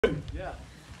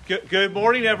Good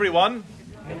morning, everyone.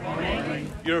 Good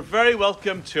morning. You're very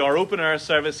welcome to our open air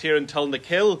service here in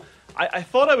Tullynakill. I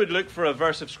thought I would look for a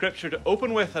verse of scripture to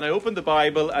open with, and I opened the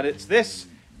Bible, and it's this: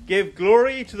 give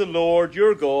glory to the Lord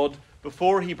your God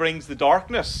before he brings the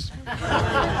darkness.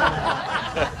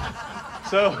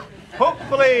 So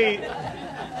hopefully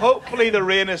the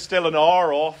rain is still an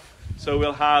hour off, so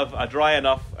we'll have a dry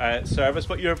enough service.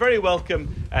 But you're very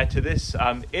welcome to this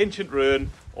ancient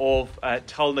ruin of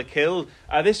Tullynakill.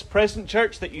 This present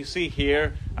church that you see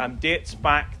here dates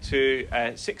back to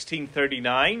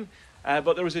 1639,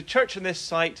 but there was a church on this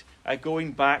site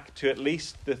going back to at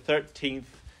least the 13th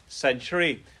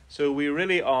century. So we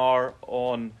really are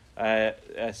on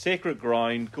sacred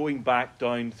ground, going back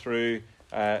down through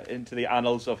into the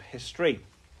annals of history.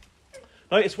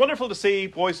 Now, it's wonderful to see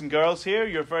boys and girls here.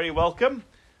 You're very welcome.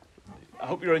 I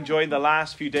hope you're enjoying the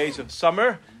last few days of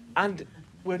summer. And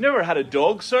we've never had a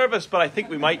dog service, but I think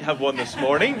we might have one this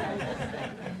morning.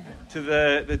 To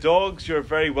the dogs, you're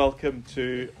very welcome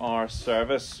to our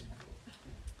service.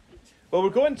 Well, we're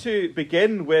going to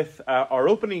begin with our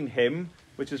opening hymn,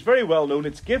 which is very well known.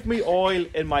 It's Give Me Oil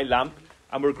in My Lamp,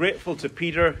 and we're grateful to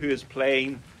Peter, who is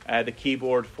playing the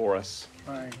keyboard for us.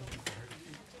 Right.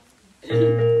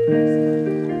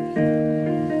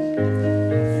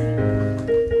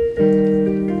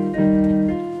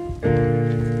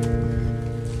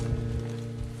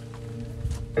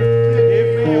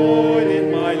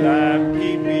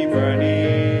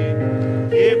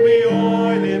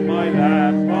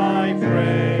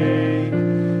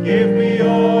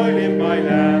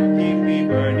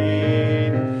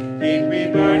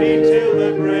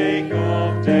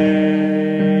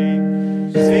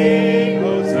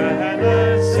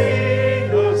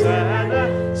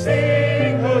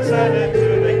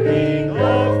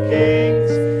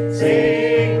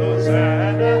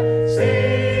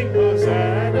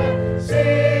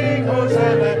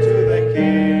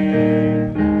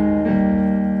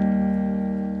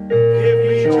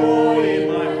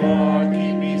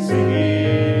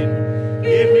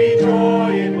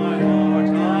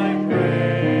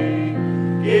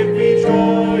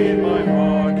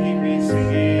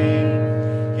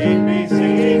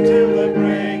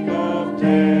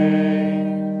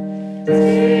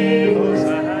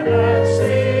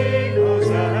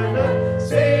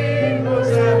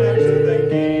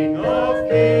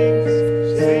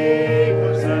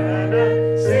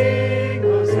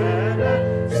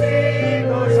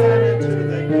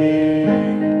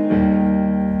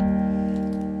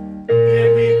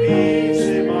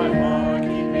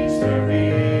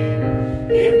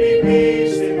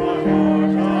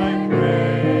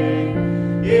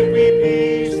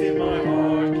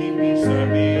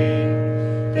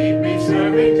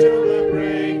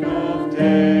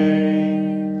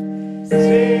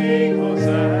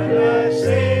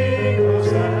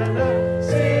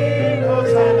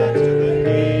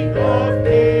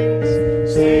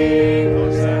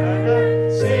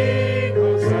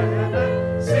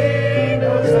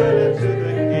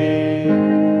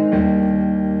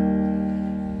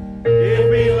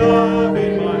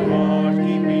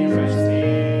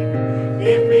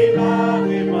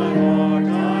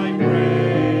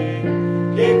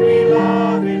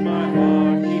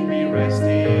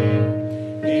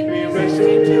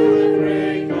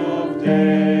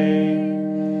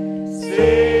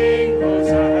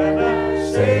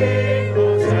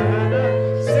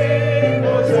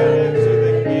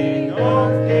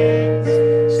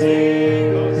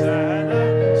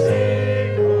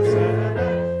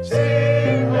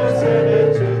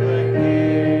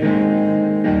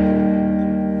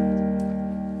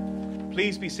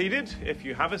 If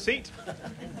you have a seat.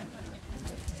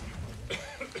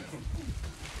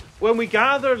 When we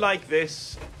gather like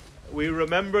this, we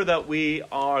remember that we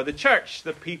are the church,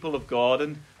 the people of God,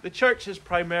 and the church is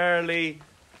primarily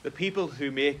the people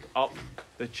who make up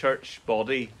the church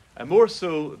body, and more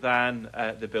so than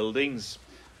the buildings.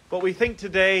 But we think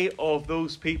today of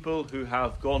those people who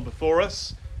have gone before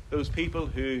us, those people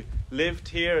who lived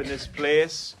here in this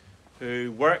place,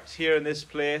 who worked here in this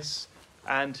place,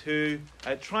 and who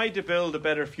tried to build a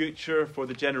better future for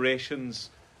the generations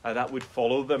that would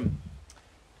follow them.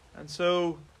 And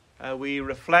so we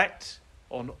reflect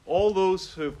on all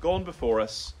those who have gone before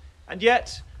us, and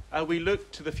yet we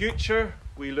look to the future,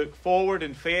 we look forward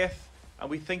in faith, and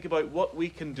we think about what we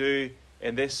can do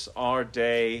in this our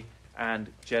day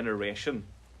and generation.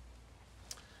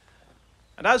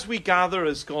 And as we gather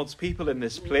as God's people in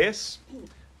this place,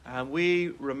 we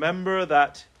remember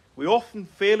that we often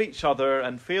fail each other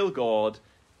and fail God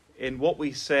in what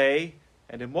we say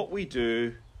and in what we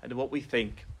do and in what we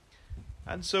think.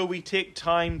 And so we take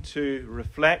time to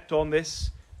reflect on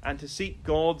this and to seek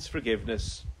God's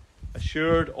forgiveness,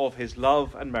 assured of his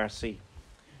love and mercy.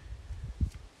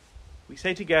 We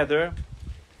say together,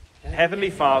 Heavenly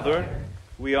Father,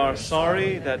 we are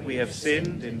sorry that we have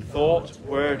sinned in thought,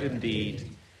 word and deed.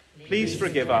 Please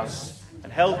forgive us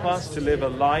and help us to live a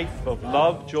life of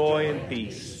love, joy and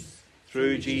peace.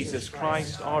 Through Jesus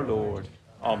Christ our Lord.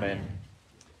 Amen.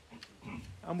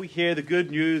 And we hear the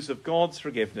good news of God's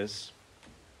forgiveness.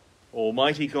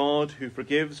 Almighty God, who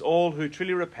forgives all who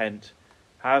truly repent,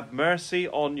 have mercy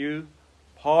on you,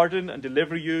 pardon and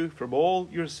deliver you from all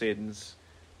your sins,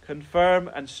 confirm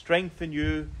and strengthen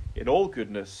you in all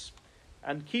goodness,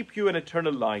 and keep you in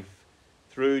eternal life,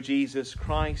 through Jesus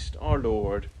Christ our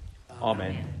Lord.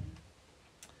 Amen.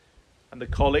 And the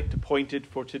collect appointed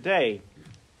for today.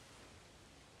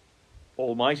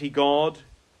 Almighty God,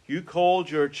 you called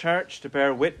your church to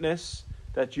bear witness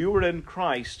that you were in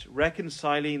Christ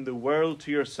reconciling the world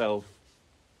to yourself.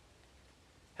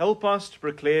 Help us to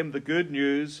proclaim the good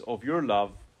news of your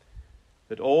love,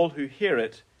 that all who hear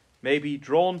it may be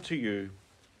drawn to you,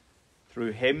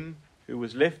 through him who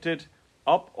was lifted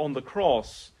up on the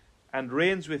cross and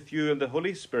reigns with you in the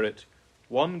Holy Spirit,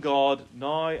 one God,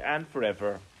 now and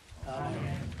forever.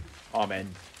 Amen. Amen.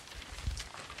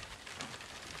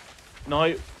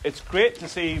 Now, it's great to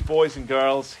see boys and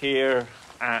girls here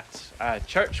at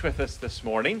church with us this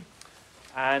morning,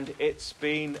 and it's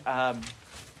been a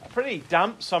pretty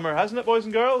damp summer, hasn't it, boys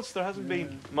and girls? There hasn't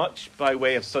been much by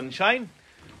way of sunshine,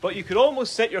 but you could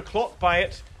almost set your clock by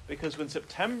it, because when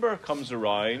September comes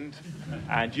around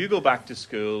and you go back to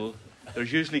school,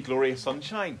 there's usually glorious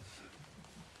sunshine.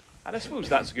 And I suppose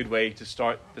that's a good way to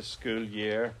start the school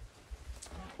year.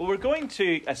 Well, we're going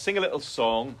to sing a little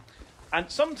song,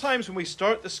 and sometimes when we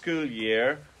start the school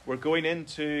year, we're going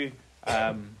into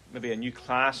maybe a new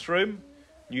classroom,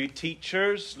 new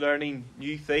teachers, learning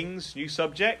new things, new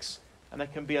subjects, and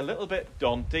it can be a little bit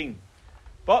daunting.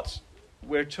 But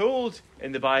we're told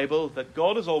in the Bible that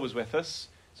God is always with us,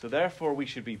 so therefore we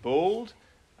should be bold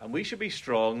and we should be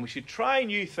strong. We should try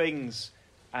new things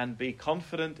and be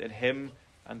confident in him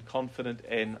and confident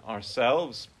in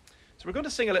ourselves. So we're going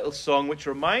to sing a little song which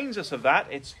reminds us of that.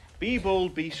 It's Be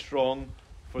Bold, Be Strong,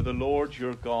 for the Lord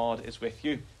your God is with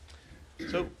you.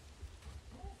 So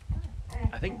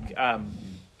I think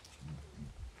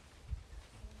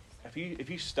if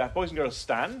you stand, boys and girls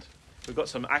stand. We've got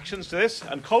some actions to this,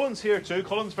 and Colin's here too.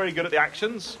 Colin's very good at the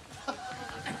actions.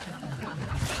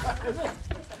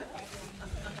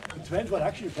 It depends what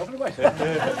action you're talking about.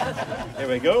 Here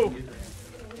we go.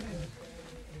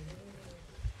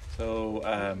 So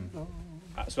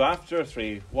after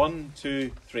 3, 1,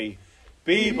 2, 3.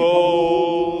 Be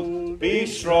bold, be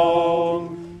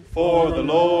strong, for the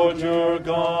Lord your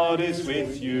God is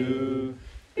with you.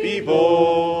 Be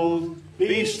bold,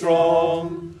 be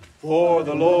strong, for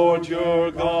the Lord your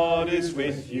God is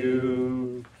with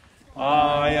you.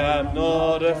 I am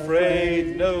not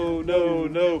afraid, no, no,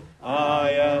 no.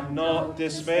 I am not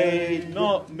dismayed,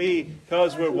 not me,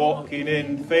 'cause we're walking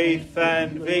in faith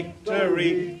and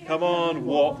victory. Come on,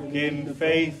 walk in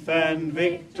faith and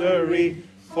victory.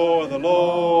 For the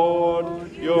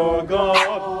Lord your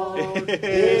God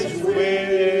is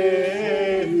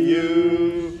with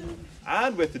you.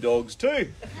 And with the dogs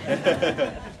too.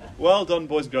 Well done,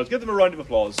 boys and girls. Give them a round of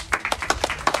applause.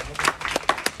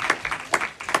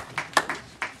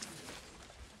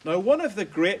 Now, one of the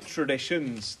great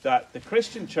traditions that the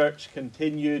Christian church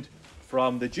continued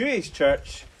from the Jewish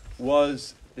church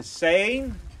was the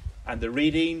saying and the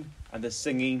reading and the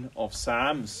singing of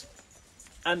psalms.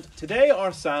 And today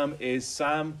our psalm is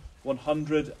Psalm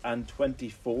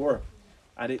 124.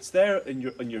 And it's there in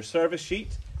your service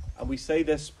sheet. And we say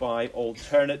this by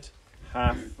alternate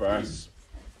half verse.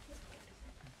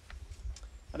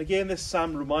 And again, this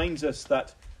psalm reminds us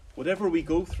that whatever we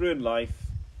go through in life,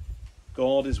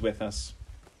 God is with us.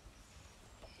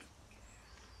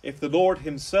 If the Lord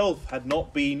himself had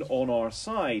not been on our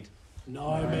side,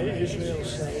 Now may Israel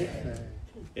say,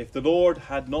 if the Lord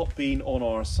had not been on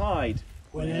our side,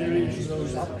 when enemies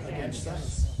rose up against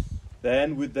us,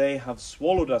 then would they have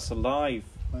swallowed us alive.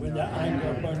 when the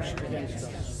anger burst against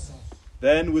us,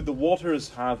 Then would the waters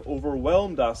have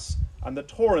overwhelmed us, and the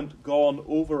torrent gone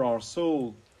over our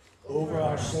soul. over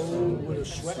our soul would have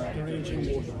swept the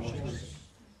raging waters.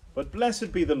 But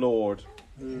blessed be the Lord,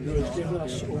 Who has given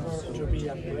us over to be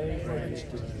a prey for his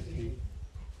enemy.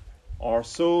 our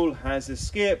soul has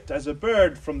escaped as a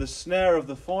bird from the snare of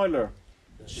the fowler.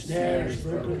 The snare is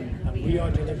broken, and we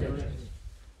are delivered.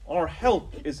 Our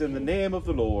help is in the name of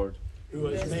the Lord. Who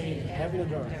has made heaven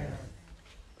and earth.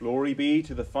 Glory be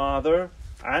to the Father,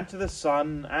 and to the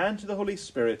Son, and to the Holy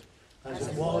Spirit. As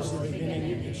it was in the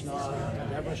beginning, is now,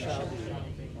 and ever shall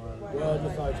be, world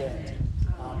without end.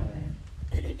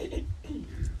 Amen.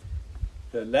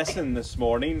 The lesson this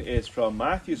morning is from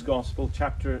Matthew's Gospel,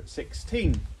 chapter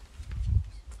 16,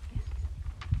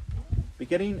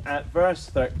 beginning at verse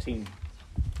 13.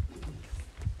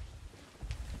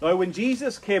 Now when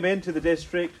Jesus came into the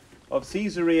district of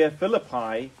Caesarea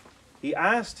Philippi, he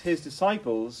asked his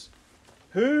disciples,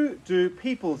 "Who do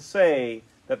people say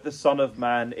that the Son of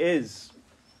Man is?"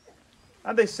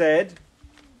 And they said,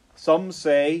 "Some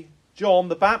say John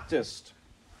the Baptist,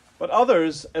 but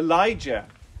others Elijah,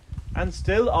 and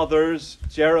still others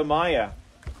Jeremiah,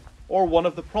 or one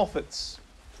of the prophets."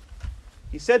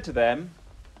 He said to them,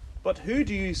 "But who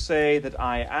do you say that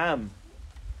I am?"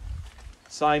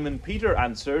 Simon Peter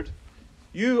answered,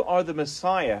 "You are the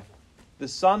Messiah, the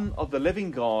Son of the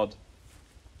living God."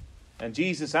 And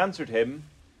Jesus answered him,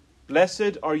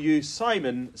 "Blessed are you,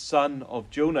 Simon, son of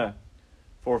Jonah,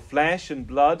 for flesh and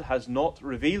blood has not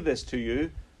revealed this to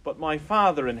you, but my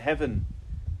Father in heaven.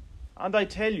 And I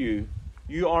tell you,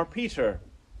 you are Peter,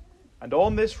 and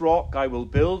on this rock I will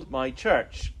build my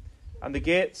church, and the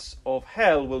gates of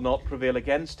hell will not prevail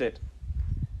against it.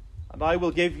 And I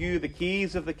will give you the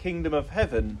keys of the kingdom of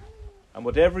heaven, and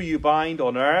whatever you bind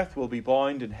on earth will be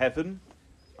bound in heaven,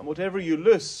 and whatever you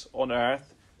loose on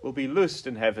earth will be loosed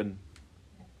in heaven."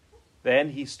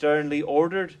 Then he sternly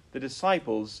ordered the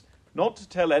disciples not to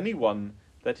tell anyone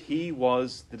that he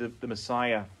was the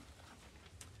Messiah.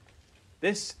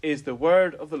 This is the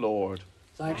word of the Lord.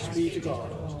 Thanks be to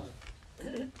God.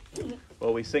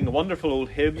 Well, we sing a wonderful old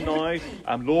hymn now,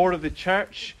 Lord of the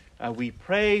Church, and we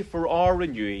pray for our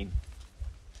renewing.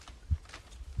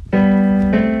 Amen.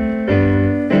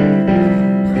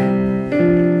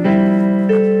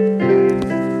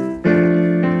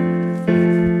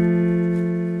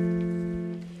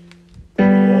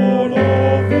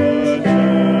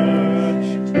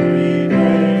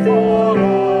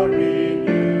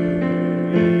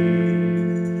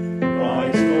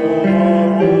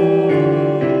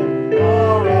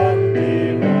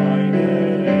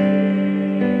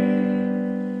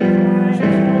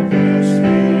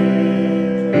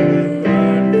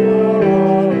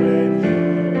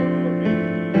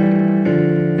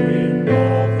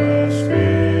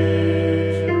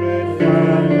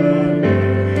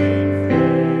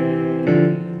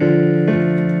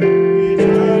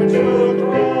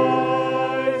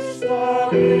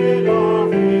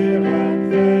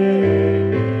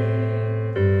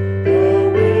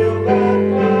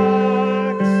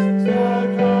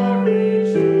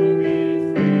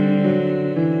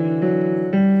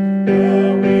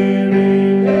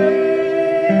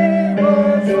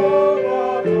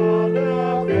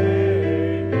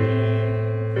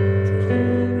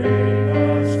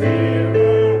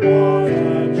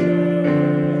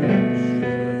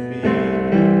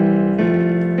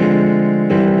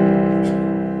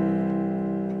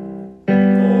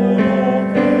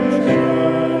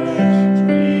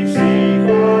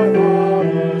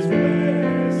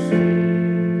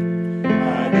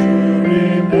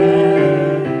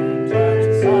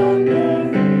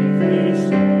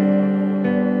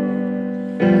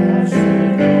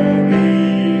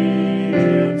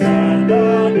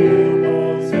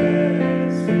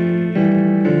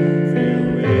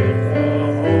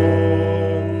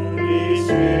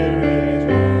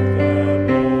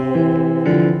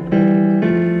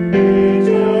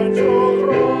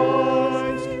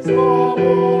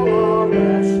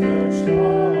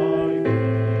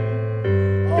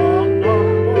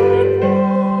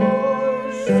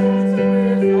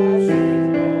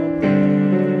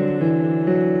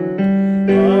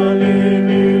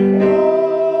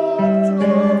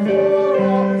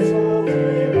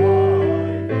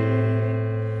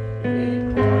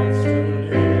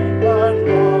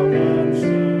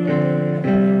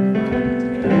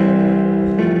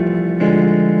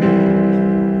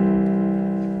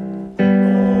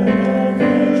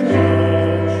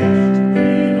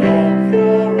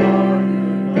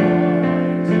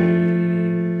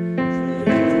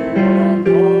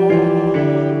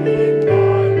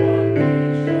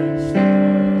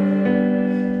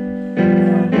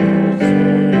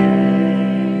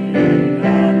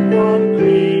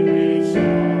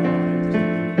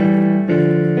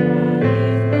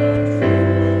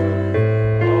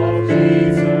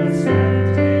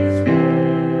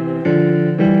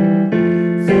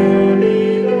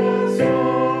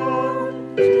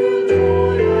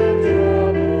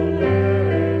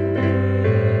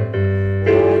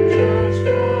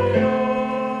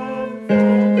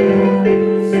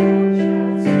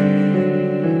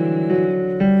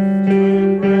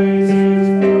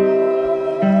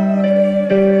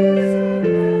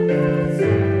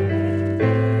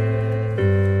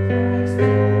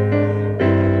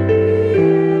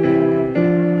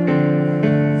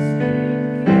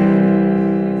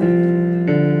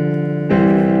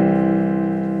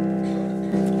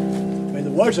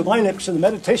 of my lips and the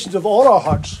meditations of all our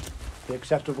hearts be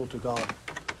acceptable to God,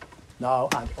 now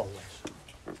and always.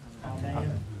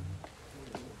 Amen.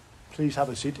 Please have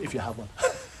a seat if you have one.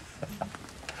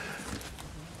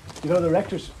 You know, the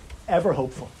rector's ever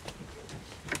hopeful.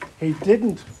 He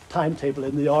didn't timetable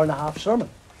in the hour-and-a-half sermon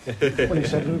when he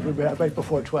said it would be right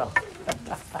before 12.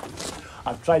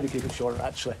 I've tried to keep it shorter,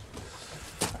 actually.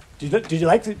 Did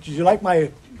you like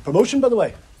my promotion, by the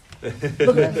way?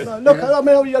 Look, I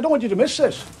mean, I don't want you to miss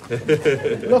this.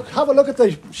 Look, have a look at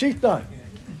the sheet now.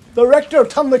 The rector of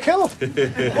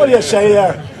Tullynakill. What do you say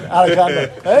there,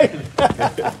 Alexander? Hey?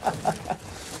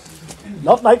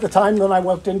 Not like the time when I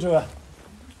walked into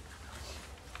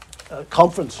a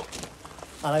conference,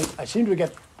 and I seem to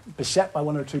get beset by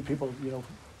one or two people, you know.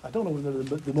 I don't know whether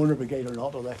they're the Mourner Brigade or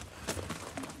not, or they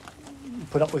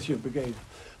put up with your brigade.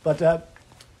 But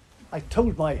I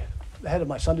told the head of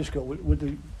my Sunday school, would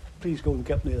they please go and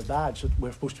get me the badge that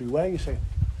we're supposed to be wearing, you see.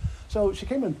 So she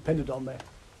came and pinned it on me,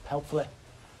 helpfully.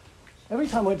 Every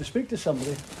time I went to speak to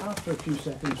somebody, after a few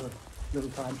seconds or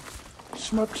little time,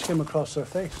 smirks came across their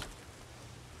face.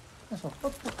 I thought,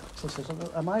 what's this?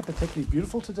 Am I particularly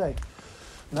beautiful today?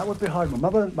 And that would be hard.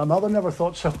 My mother never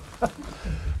thought so.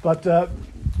 But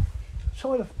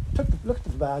so I looked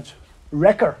at the badge.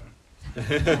 Wrecker.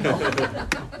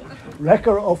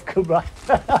 Wrecker of Kilbride.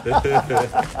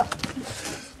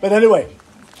 But anyway,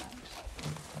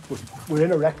 we're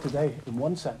in a wreck today in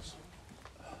one sense.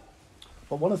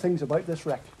 But one of the things about this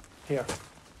wreck here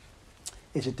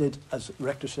is it did, as the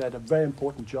rector said, a very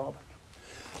important job.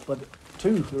 But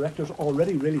two, the rector's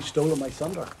already really stolen my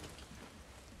thunder.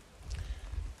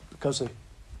 Because the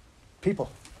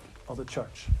people of the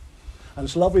church. And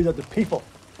it's lovely that the people,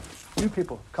 new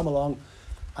people, come along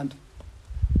and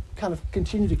kind of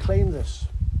continue to claim this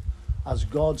as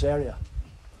God's area.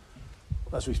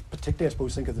 As we particularly, I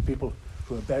suppose, think of the people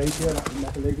who are buried here. I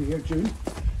met a lady here, June,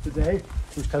 today,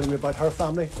 who's telling me about her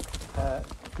family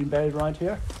being buried around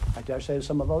here. I dare say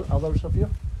some of others of you.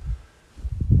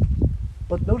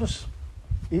 But notice,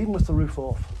 even with the roof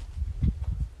off,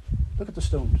 look at the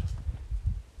stones.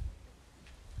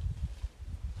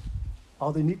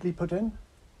 Are they neatly put in?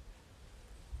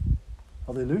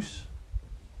 Are they loose?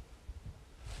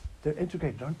 They're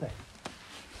integrated, aren't they?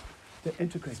 They're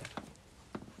integrated.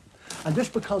 And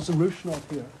just because the roof's not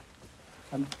here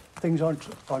and things aren't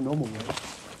our normal way,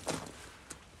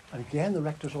 and again the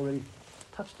rector's already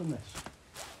touched on this.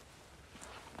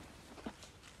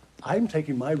 I'm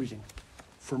taking my reading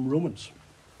from Romans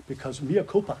because mea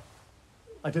culpa.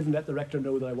 I didn't let the rector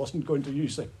know that I wasn't going to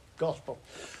use the gospel.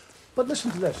 But listen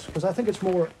to this, because I think it's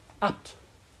more apt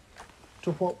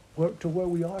to where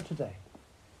we are today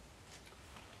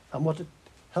and what it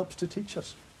helps to teach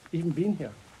us, even being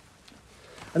here.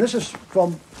 And this is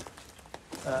from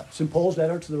St. Paul's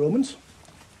letter to the Romans.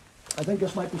 I think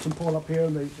this might be St. Paul up here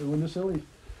in the windowsill.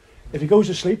 If he goes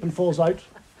to sleep and falls out,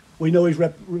 we know he's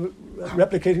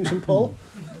replicating St. Paul.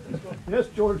 Yes,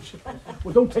 George.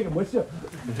 Well, don't take him with you.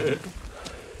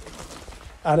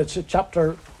 And it's a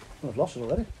chapter... Oh, I've lost it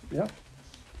already. Yeah.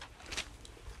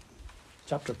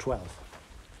 Chapter 12.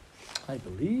 I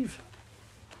believe.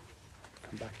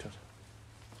 Come back to it.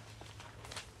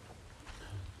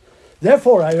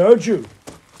 Therefore, I urge you,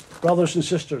 brothers and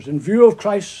sisters, in view of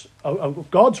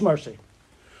of God's mercy,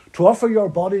 to offer your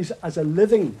bodies as a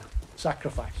living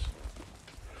sacrifice,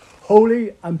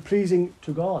 holy and pleasing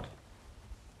to God,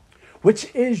 which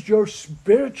is your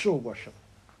spiritual worship.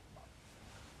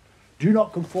 Do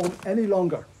not conform any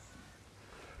longer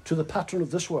to the pattern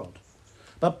of this world,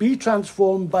 but be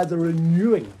transformed by the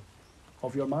renewing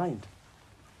of your mind.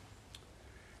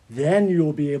 Then you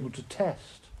will be able to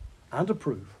test and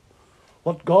approve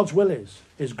what God's will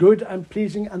is good and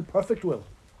pleasing and perfect will.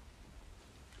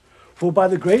 For by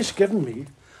the grace given me,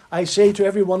 I say to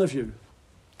every one of you,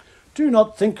 do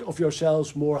not think of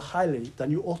yourselves more highly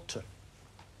than you ought to,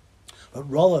 but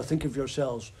rather think of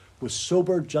yourselves with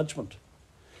sober judgment,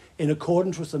 in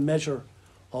accordance with the measure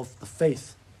of the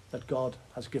faith that God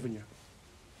has given you.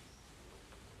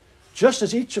 Just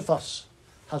as each of us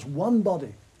has one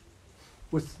body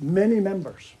with many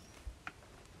members,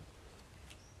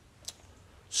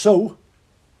 so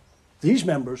these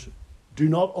members do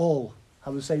not all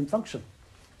have the same function.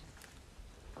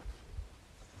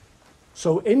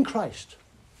 So in Christ,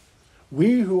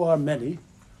 we who are many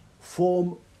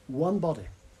form one body.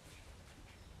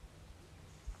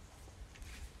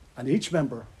 And each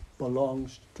member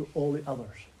belongs to all the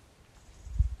others.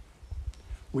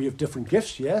 We have different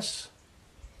gifts, yes,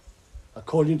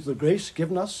 according to the grace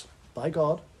given us by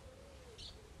God.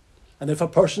 And if a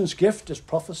person's gift is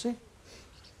prophecy,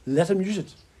 let him use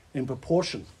it in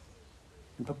proportion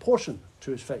in proportion to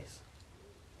his faith.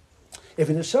 If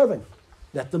it is serving,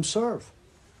 let them serve.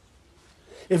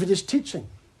 If it is teaching,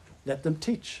 let them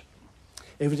teach.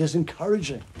 If it is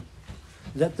encouraging,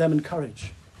 let them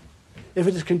encourage. If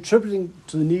it is contributing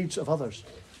to the needs of others,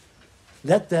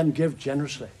 let them give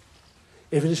generously.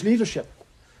 If it is leadership,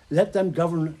 let them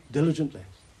govern diligently.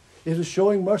 If it is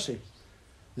showing mercy,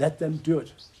 let them do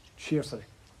it cheerfully.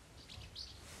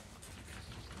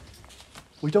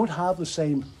 We don't have the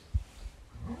same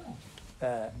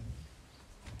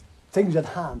things at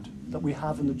hand that we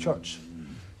have in the church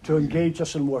to engage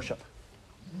us in worship.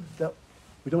 That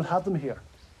we don't have them here.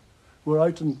 We're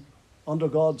out under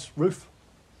God's roof,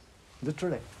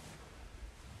 literally,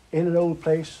 in an old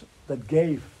place that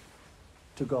gave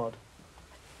to God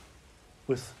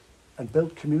and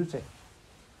built community.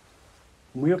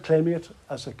 And we are claiming it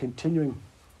as a continuing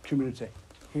community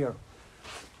here.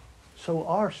 So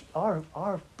our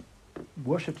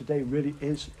worship today really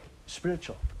is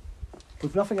spiritual.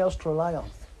 We've nothing else to rely on.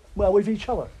 Well, we've each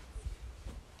other.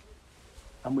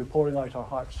 And we're pouring out our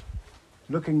hearts,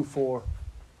 looking for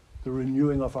the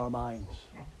renewing of our minds,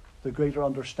 the greater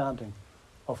understanding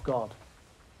of God.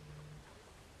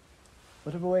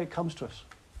 Whatever way it comes to us,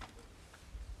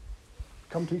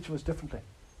 come to each of us differently,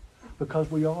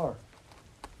 because we are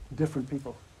different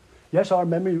people. Yes, our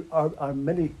many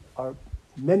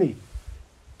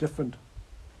different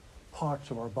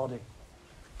parts of our body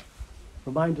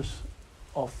remind us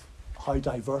of how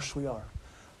diverse we are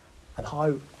and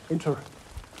how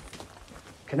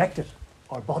interconnected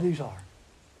our bodies are.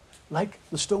 Like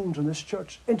the stones in this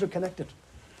church, interconnected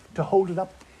to hold it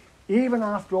up. Even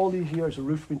after all these years, the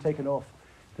roof's been taken off,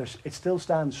 it still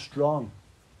stands strong.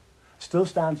 Still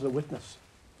stands as a witness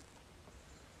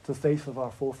to the faith of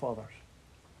our forefathers.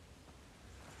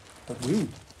 But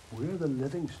we're the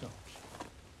living stones.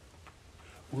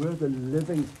 We're the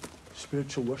living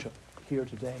spiritual worship here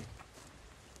today.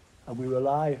 And we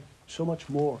rely so much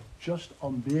more just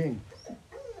on being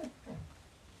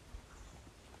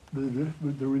the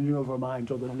renewal of our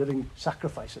minds, or the living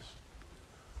sacrifices.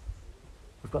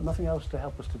 We've got nothing else to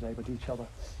help us today but each other.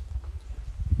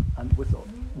 And with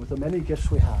the many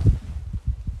gifts we have,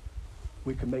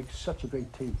 we can make such a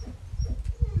big team.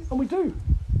 And we do.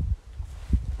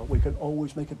 But we can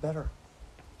always make it better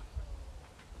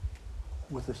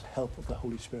with this help of the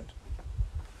Holy Spirit.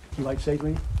 You might say to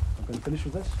me, I'm going to finish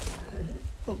with this.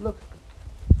 Well, look,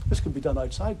 this can be done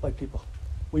outside by people.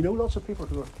 We know lots of people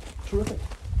who are terrific,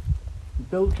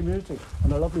 build community,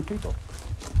 and are lovely people.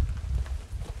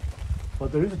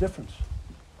 But there is a difference.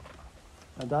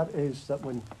 And that is that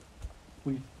when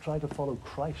we try to follow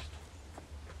Christ,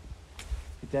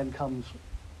 it then comes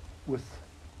with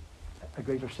a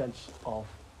greater sense of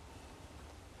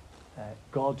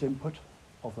God's input,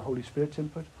 of the Holy Spirit's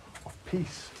input, of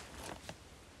peace,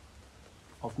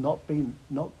 of being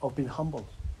humble,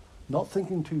 not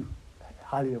thinking too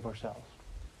highly of ourselves,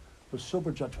 but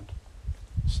sober judgment,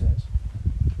 it says.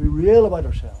 To be real about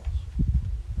ourselves,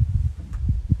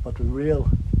 but to be real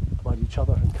about each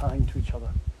other and kind to each other,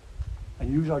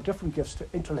 and use our different gifts to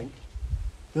interlink,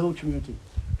 build community,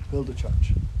 build the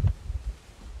church.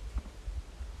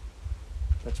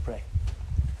 Let's pray.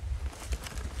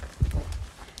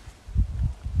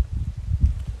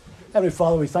 Heavenly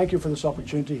Father, we thank you for this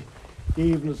opportunity,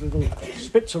 even as little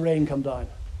spits of rain come down,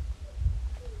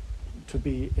 to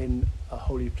be in a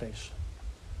holy place,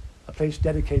 a place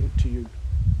dedicated to you.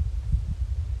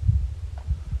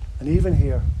 And even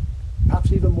here,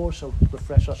 perhaps even more so,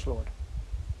 refresh us, Lord,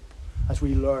 as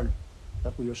we learn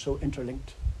that we are so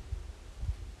interlinked,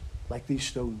 like these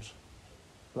stones,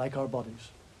 like our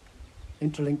bodies,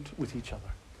 interlinked with each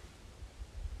other,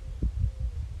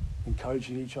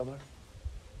 encouraging each other,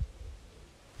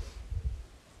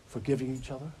 forgiving each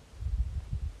other,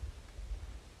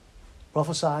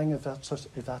 prophesying if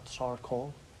that's our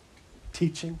call,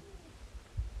 teaching,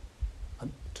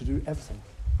 and to do everything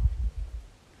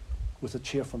with a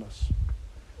cheerfulness,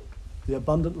 the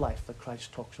abundant life that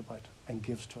Christ talks about and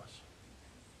gives to us.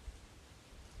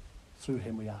 Through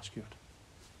him we ask you it.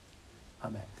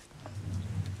 Amen.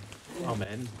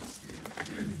 Amen.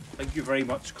 Thank you very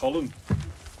much, Colin.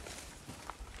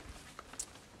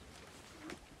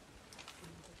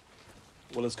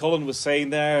 Well, as Colin was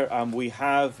saying there, we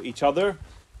have each other,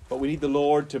 but we need the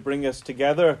Lord to bring us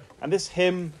together. And this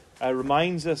hymn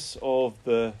reminds us of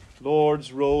the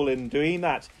Lord's role in doing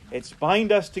that. It's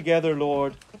bind us together,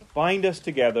 Lord, bind us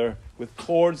together with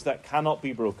cords that cannot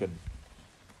be broken.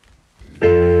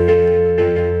 Bind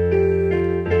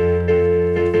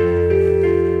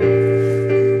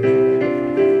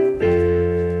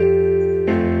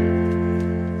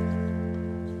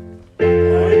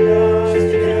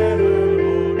us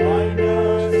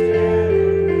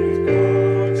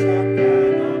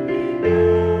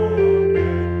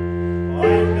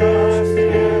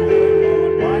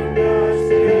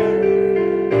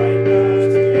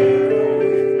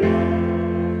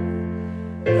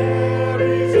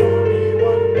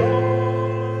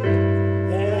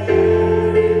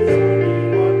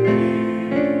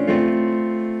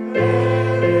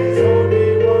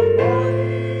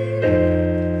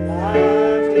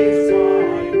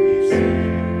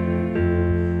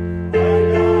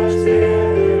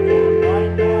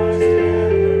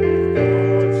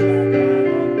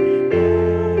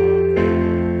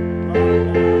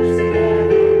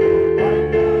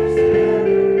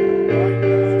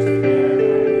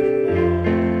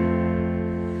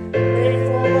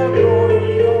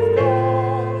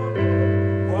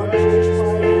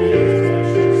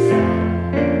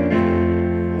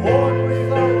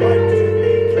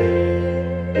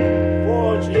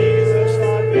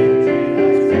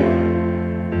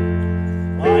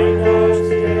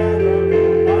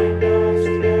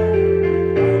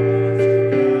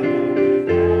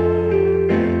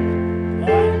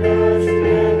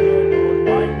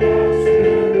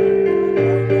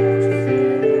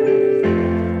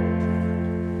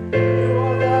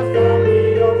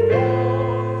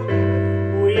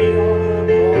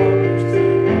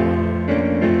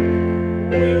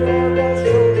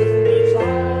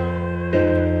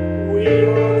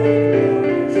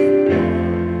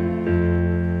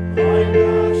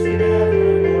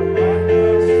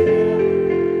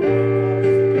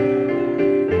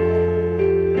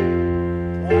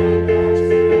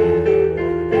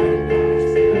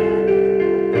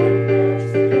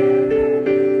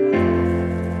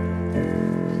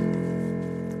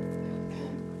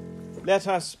Let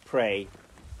us pray.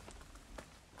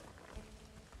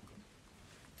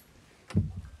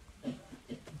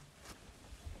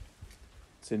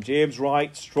 St. James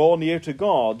writes, "Draw near to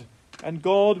God, and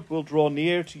God will draw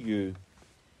near to you."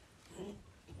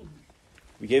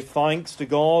 We give thanks to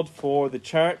God for the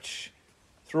Church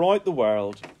throughout the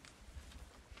world.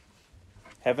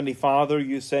 Heavenly Father,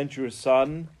 you sent your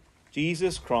Son,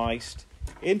 Jesus Christ,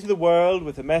 into the world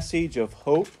with a message of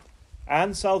hope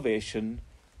and salvation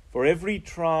for every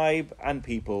tribe and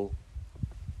people.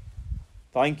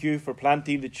 Thank you for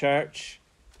planting the Church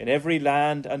in every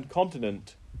land and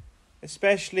continent,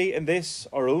 especially in this,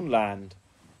 our own land.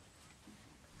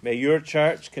 May your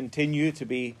Church continue to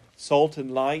be salt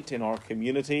and light in our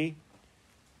community,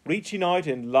 reaching out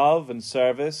in love and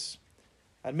service,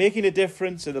 and making a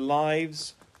difference in the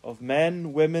lives of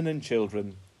men, women and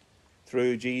children,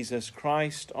 through Jesus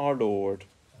Christ our Lord.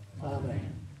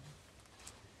 Amen.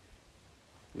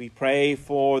 We pray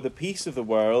for the peace of the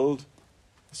world,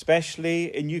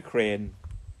 especially in Ukraine.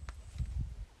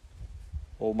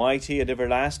 Almighty and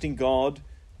everlasting God,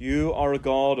 you are a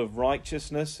God of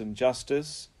righteousness and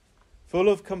justice, full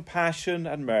of compassion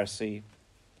and mercy.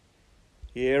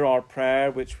 Hear our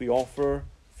prayer which we offer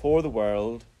for the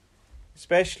world,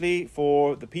 especially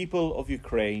for the people of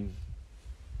Ukraine.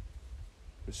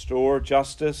 Restore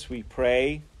justice, we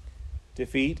pray,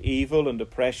 defeat evil and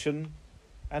oppression,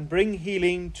 and bring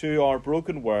healing to our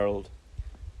broken world,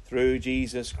 through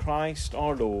Jesus Christ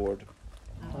our Lord.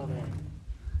 Amen.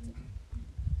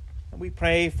 And we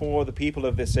pray for the people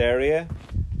of this area,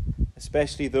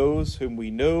 especially those whom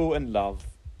we know and love.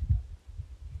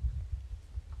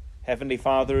 Heavenly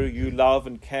Father, you love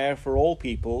and care for all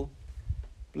people.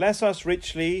 Bless us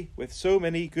richly with so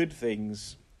many good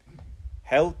things.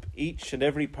 Help each and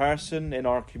every person in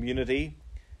our community,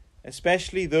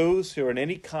 especially those who are in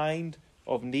any kind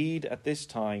of need at this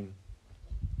time.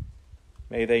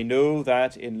 May they know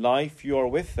that in life you are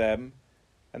with them,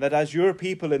 and that as your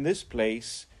people in this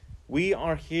place, we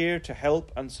are here to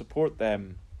help and support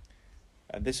them.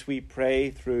 And this we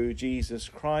pray through Jesus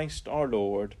Christ our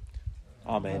Lord.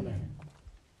 Amen. Amen.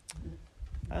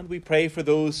 And we pray for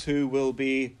those who will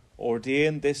be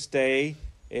ordained this day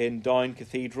in Down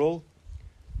Cathedral.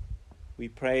 We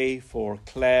pray for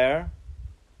Claire,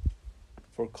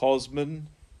 for Cosman,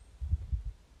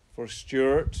 for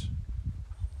Stuart,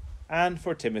 and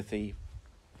for Timothy.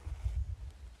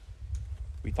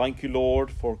 We thank you, Lord,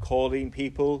 for calling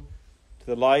people to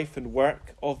the life and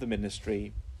work of the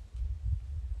ministry.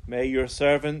 May your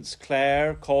servants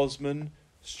Claire, Cosman,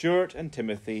 Stuart and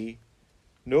Timothy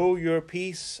know your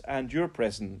peace and your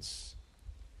presence.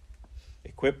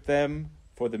 Equip them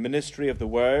for the ministry of the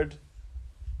word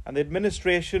and the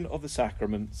administration of the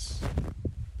sacraments.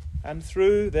 And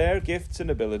through their gifts and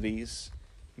abilities,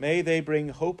 may they bring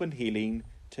hope and healing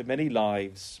to many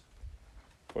lives.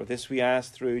 For this we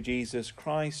ask through Jesus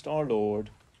Christ our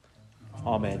Lord.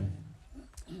 Amen.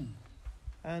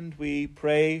 And we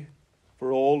pray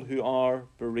for all who are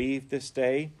bereaved this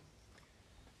day.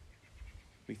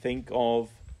 We think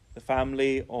of the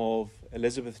family of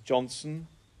Elizabeth Johnson.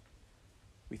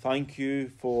 We thank you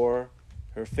for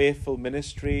her faithful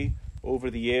ministry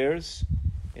over the years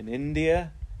in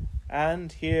India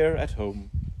and here at home,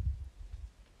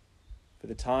 for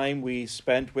the time we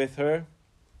spent with her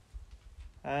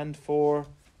and for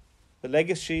the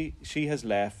legacy she has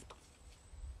left.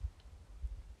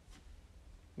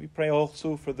 We pray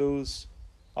also for those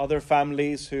other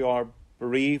families who are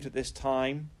bereaved at this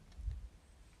time.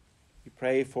 We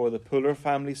pray for the Puller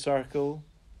family circle,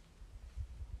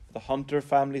 for the Hunter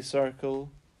family circle,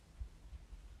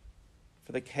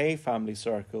 for the Kay family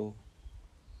circle,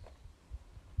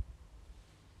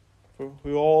 for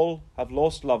who all have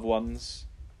lost loved ones.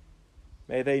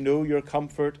 May they know your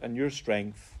comfort and your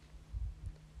strength.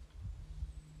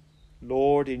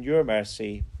 Lord, in your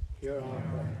mercy, Hear our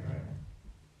prayer.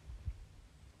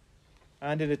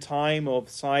 and in a time of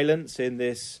silence in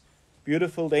this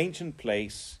beautiful ancient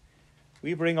place,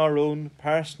 we bring our own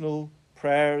personal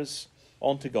prayers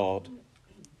unto God.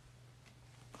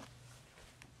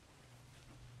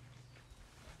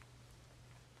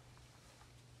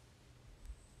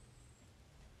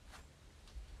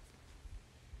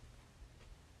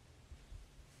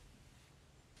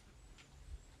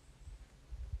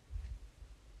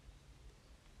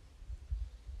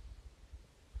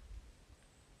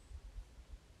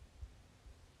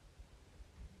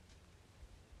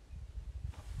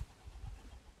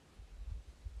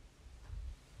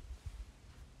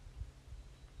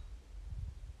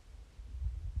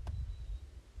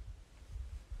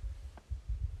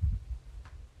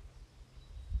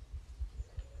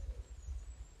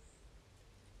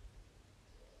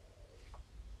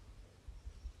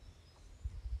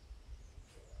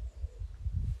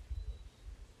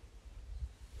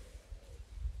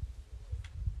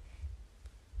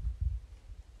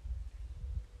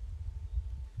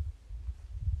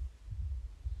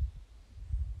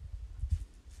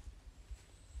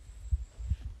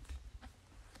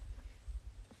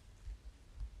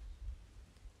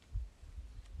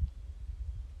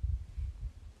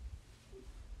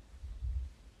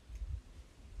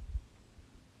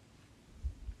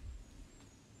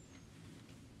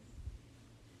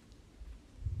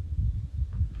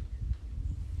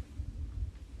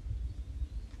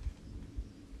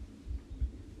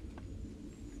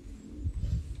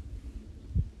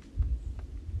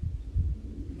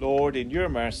 Lord, in your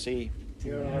mercy.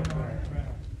 Hear our prayer.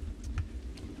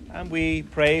 And we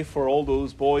pray for all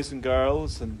those boys and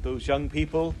girls and those young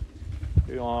people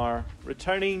who are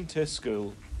returning to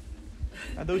school,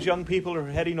 and those young people who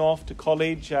are heading off to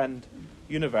college and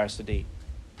university.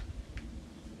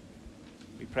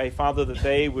 We pray, Father, that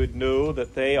they would know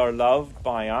that they are loved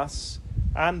by us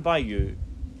and by you.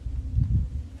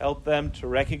 Help them to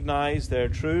recognize their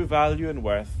true value and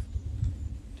worth,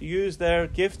 to use their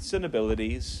gifts and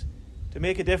abilities to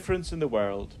make a difference in the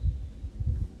world.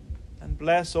 And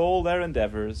bless all their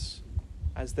endeavours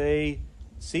as they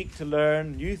seek to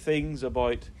learn new things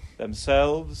about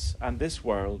themselves and this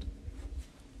world.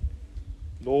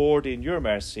 Lord, in your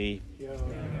mercy. Hear our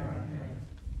prayer.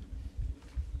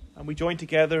 And we join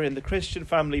together in the Christian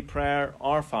family prayer,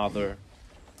 Our Father.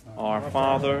 Our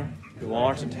Father, who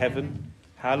art in heaven,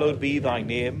 hallowed be thy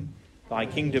name. Thy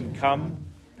kingdom come,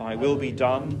 thy will be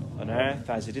done, on earth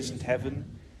as it is in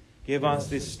heaven. Give us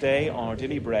this day our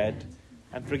daily bread,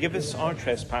 and forgive us our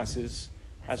trespasses,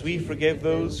 as we forgive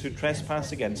those who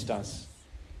trespass against us.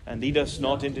 And lead us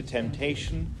not into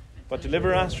temptation, but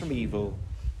deliver us from evil.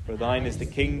 For thine is the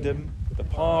kingdom, the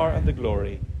power, and the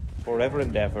glory, forever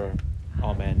and ever.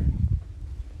 Amen.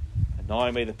 And now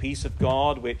may the peace of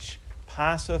God, which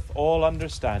passeth all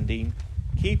understanding,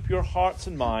 keep your hearts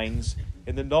and minds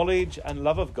in the knowledge and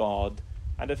love of God,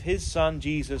 and of his Son,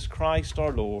 Jesus Christ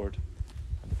our Lord.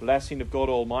 And the blessing of God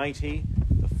Almighty,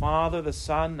 the Father, the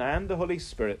Son, and the Holy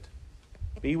Spirit,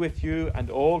 be with you and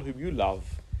all whom you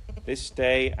love, this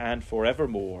day and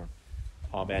forevermore.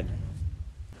 Amen.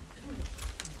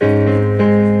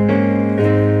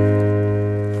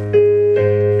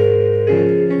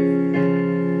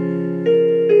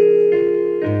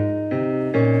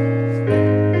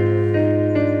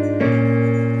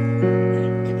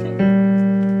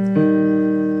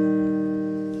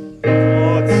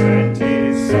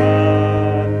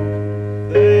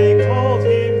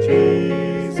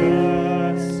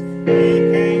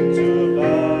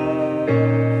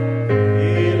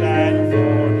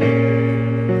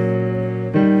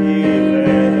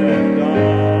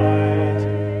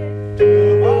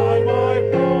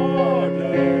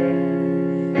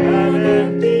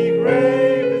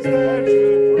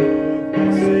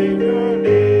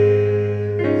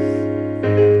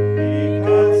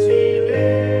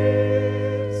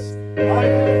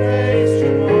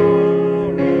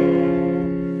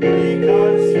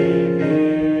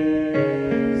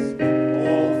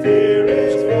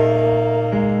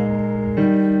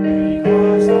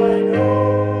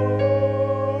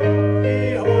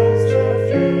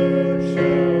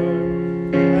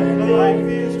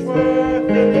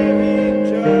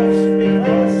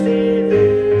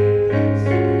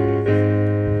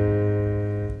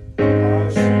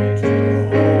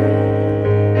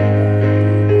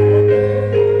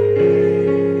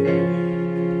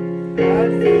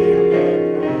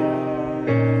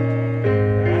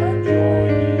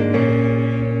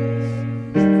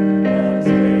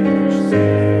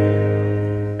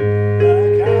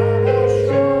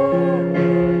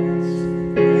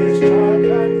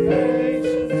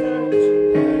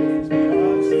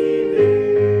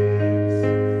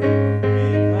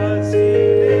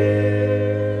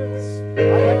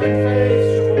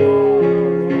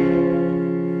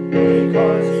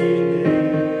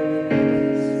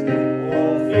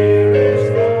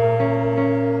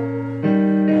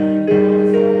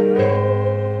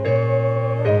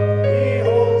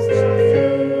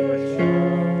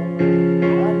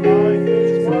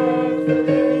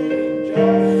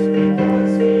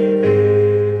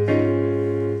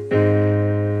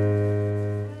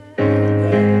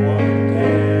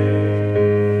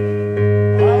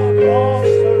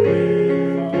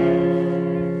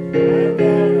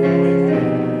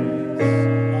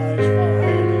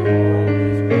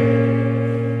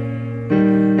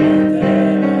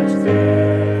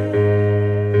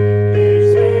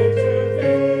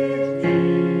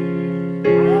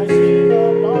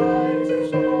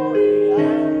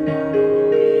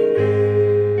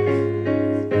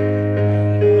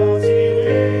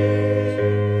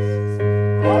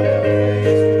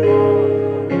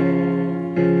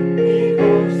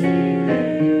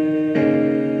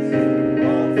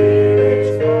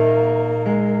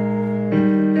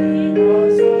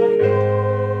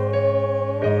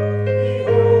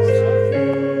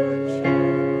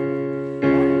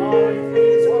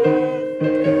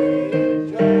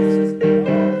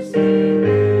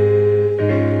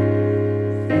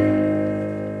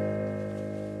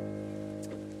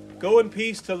 Go in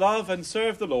peace to love and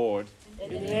serve the Lord. In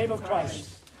the name of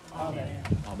Christ. Amen.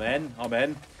 Amen.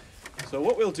 Amen. So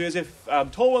what we'll do is if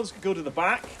tall ones could go to the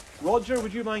back, Roger,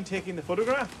 would you mind taking the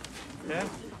photograph? Yeah.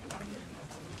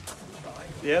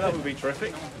 Yeah, that would be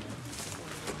terrific.